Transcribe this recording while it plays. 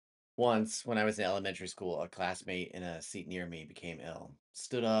Once, when I was in elementary school, a classmate in a seat near me became ill,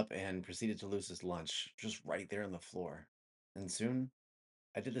 stood up, and proceeded to lose his lunch just right there on the floor. And soon,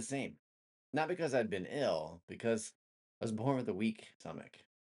 I did the same. Not because I'd been ill, because I was born with a weak stomach.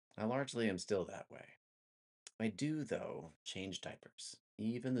 I largely am still that way. I do, though, change diapers,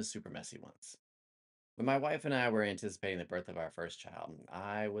 even the super messy ones. When my wife and I were anticipating the birth of our first child,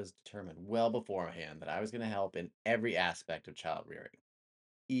 I was determined well beforehand that I was going to help in every aspect of child rearing,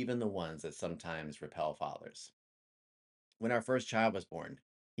 even the ones that sometimes repel fathers. When our first child was born,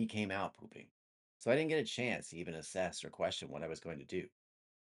 he came out pooping. So I didn't get a chance to even assess or question what I was going to do.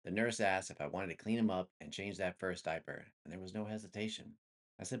 The nurse asked if I wanted to clean him up and change that first diaper, and there was no hesitation.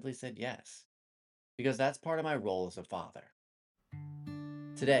 I simply said yes, because that's part of my role as a father.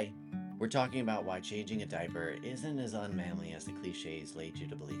 Today, we're talking about why changing a diaper isn't as unmanly as the cliches lead you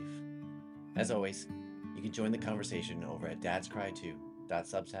to believe. As always, you can join the conversation over at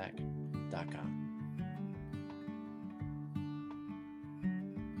dadscry2.substack.com.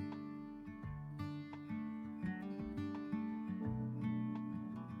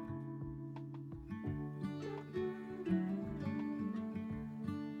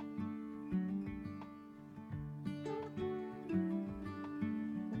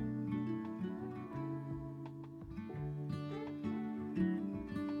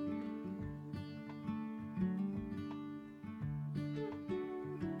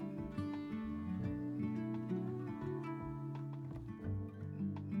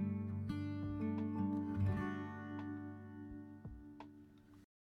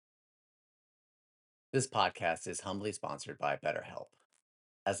 This podcast is humbly sponsored by BetterHelp.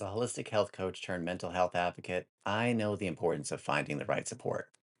 As a holistic health coach turned mental health advocate, I know the importance of finding the right support.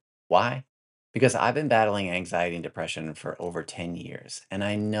 Why? Because I've been battling anxiety and depression for over 10 years, and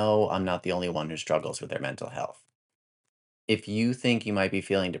I know I'm not the only one who struggles with their mental health. If you think you might be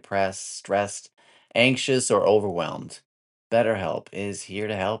feeling depressed, stressed, anxious, or overwhelmed, BetterHelp is here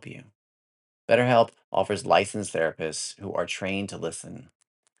to help you. BetterHelp offers licensed therapists who are trained to listen.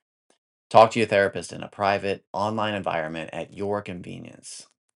 Talk to your therapist in a private, online environment at your convenience.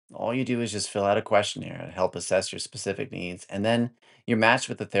 All you do is just fill out a questionnaire to help assess your specific needs, and then you're matched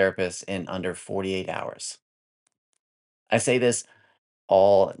with a therapist in under 48 hours. I say this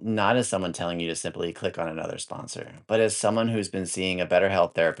all not as someone telling you to simply click on another sponsor, but as someone who's been seeing a better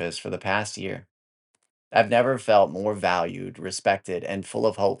health therapist for the past year. I've never felt more valued, respected, and full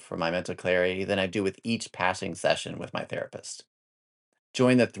of hope for my mental clarity than I do with each passing session with my therapist.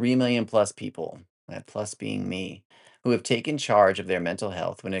 Join the 3 million plus people, that plus being me, who have taken charge of their mental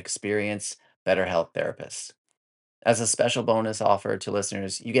health when experience better health therapists. As a special bonus offer to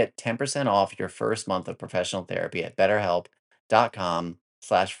listeners, you get 10% off your first month of professional therapy at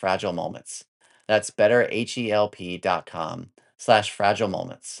betterhelp.com/fragile moments. That's betterhelp.com/fragile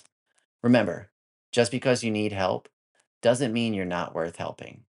moments. Remember, just because you need help doesn't mean you're not worth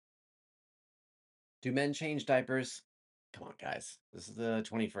helping. Do men change diapers? Come on, guys. This is the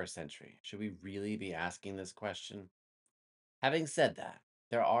 21st century. Should we really be asking this question? Having said that,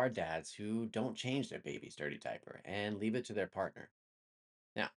 there are dads who don't change their baby's dirty diaper and leave it to their partner.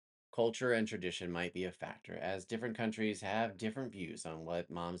 Now, culture and tradition might be a factor, as different countries have different views on what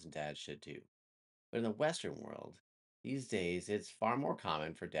moms and dads should do. But in the Western world, these days, it's far more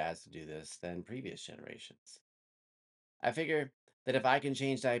common for dads to do this than previous generations. I figure that if I can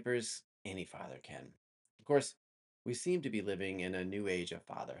change diapers, any father can. Of course, we seem to be living in a new age of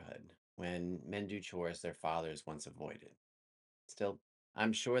fatherhood when men do chores their fathers once avoided. Still,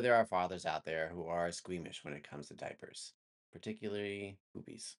 I'm sure there are fathers out there who are squeamish when it comes to diapers, particularly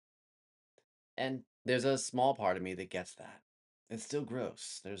boobies. And there's a small part of me that gets that. It's still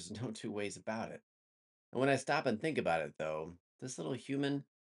gross. There's no two ways about it. And when I stop and think about it, though, this little human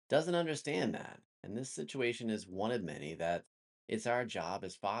doesn't understand that. And this situation is one of many that it's our job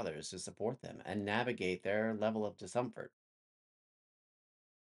as fathers to support them and navigate their level of discomfort.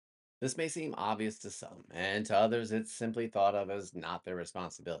 This may seem obvious to some, and to others, it's simply thought of as not their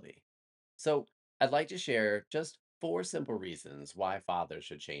responsibility. So, I'd like to share just four simple reasons why fathers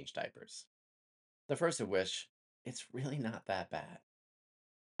should change diapers. The first of which, it's really not that bad.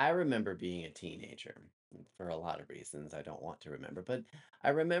 I remember being a teenager for a lot of reasons I don't want to remember, but I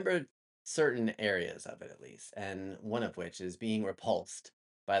remember certain areas of it at least, and one of which is being repulsed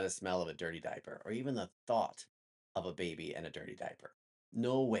by the smell of a dirty diaper or even the thought of a baby and a dirty diaper.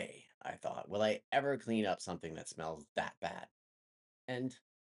 No way, I thought, will I ever clean up something that smells that bad. And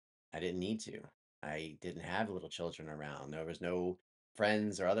I didn't need to. I didn't have little children around. There was no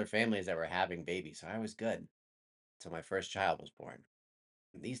friends or other families that were having babies, so I was good until my first child was born.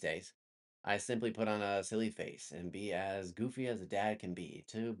 These days, I simply put on a silly face and be as goofy as a dad can be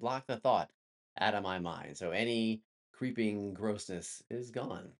to block the thought out of my mind. So any creeping grossness is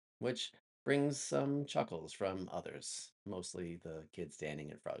gone, which brings some chuckles from others, mostly the kid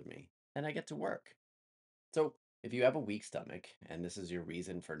standing in front of me. And I get to work. So if you have a weak stomach and this is your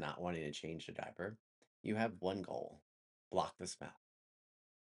reason for not wanting to change the diaper, you have one goal: block the smell.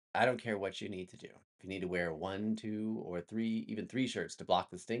 I don't care what you need to do. If you need to wear one, two, or three, even three shirts to block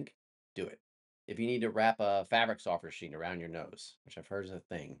the stink, do it. If you need to wrap a fabric softener sheet around your nose, which I've heard is a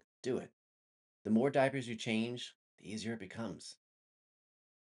thing, do it. The more diapers you change, the easier it becomes.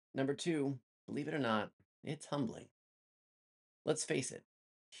 Number two, believe it or not, it's humbling. Let's face it,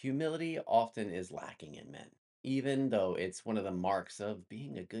 humility often is lacking in men, even though it's one of the marks of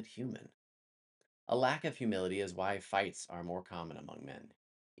being a good human. A lack of humility is why fights are more common among men.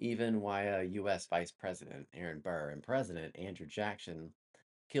 Even why US Vice President Aaron Burr and President Andrew Jackson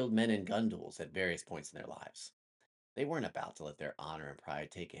killed men in gun duels at various points in their lives. They weren't about to let their honor and pride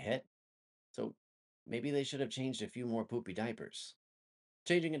take a hit, so maybe they should have changed a few more poopy diapers.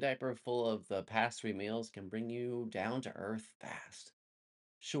 Changing a diaper full of the past three meals can bring you down to earth fast.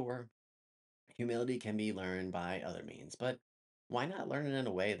 Sure, humility can be learned by other means, but why not learn it in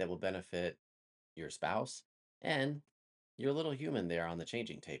a way that will benefit your spouse and your little human there on the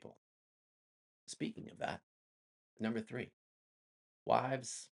changing table? Speaking of that, number three,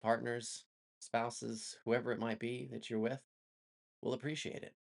 wives, partners, spouses, whoever it might be that you're with will appreciate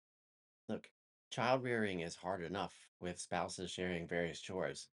it. Look, child rearing is hard enough with spouses sharing various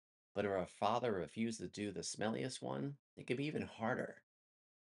chores, but if a father refuses to do the smelliest one, it can be even harder.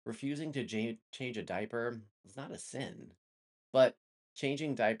 Refusing to change a diaper is not a sin, but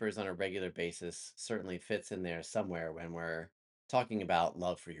changing diapers on a regular basis certainly fits in there somewhere when we're talking about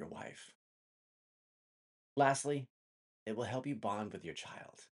love for your wife. Lastly, it will help you bond with your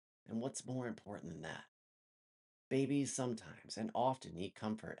child. And what's more important than that? Babies sometimes and often need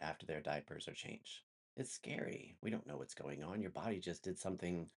comfort after their diapers are changed. It's scary. We don't know what's going on. Your body just did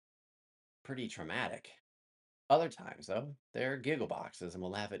something pretty traumatic. Other times, though, they're giggle boxes and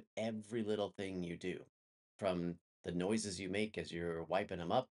will laugh at every little thing you do, from the noises you make as you're wiping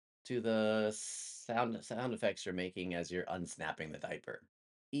them up to the sound effects you're making as you're unsnapping the diaper.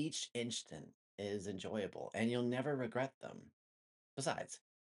 Each instant is enjoyable, and you'll never regret them. Besides,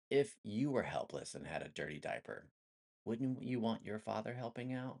 if you were helpless and had a dirty diaper, wouldn't you want your father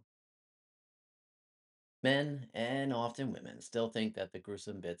helping out? Men, and often women, still think that the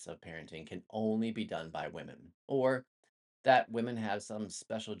gruesome bits of parenting can only be done by women, or that women have some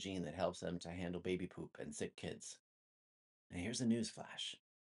special gene that helps them to handle baby poop and sick kids. And here's a news flash: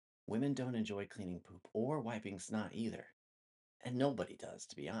 women don't enjoy cleaning poop or wiping snot either. And nobody does,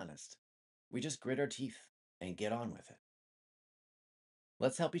 to be honest. We just grit our teeth and get on with it.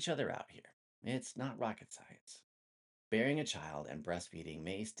 Let's help each other out here. It's not rocket science. Bearing a child and breastfeeding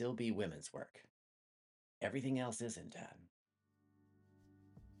may still be women's work. Everything else isn't, Dad.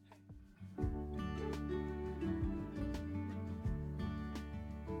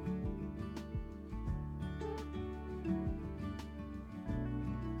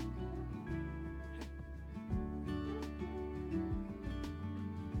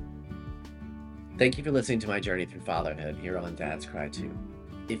 Thank you for listening to my journey through fatherhood here on Dad's Cry Too.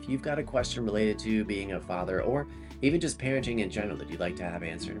 If you've got a question related to being a father or even just parenting in general that you'd like to have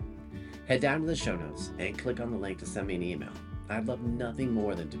answered, head down to the show notes and click on the link to send me an email. I'd love nothing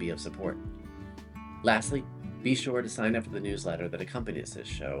more than to be of support. Lastly, be sure to sign up for the newsletter that accompanies this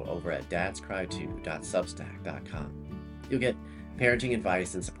show over at dadscry2.substack.com. You'll get parenting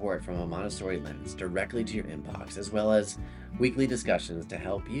advice and support from a Montessori lens directly to your inbox, as well as weekly discussions to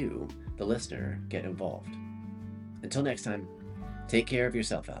help you, the listener, get involved. Until next time, take care of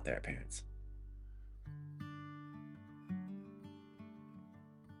yourself out there, parents.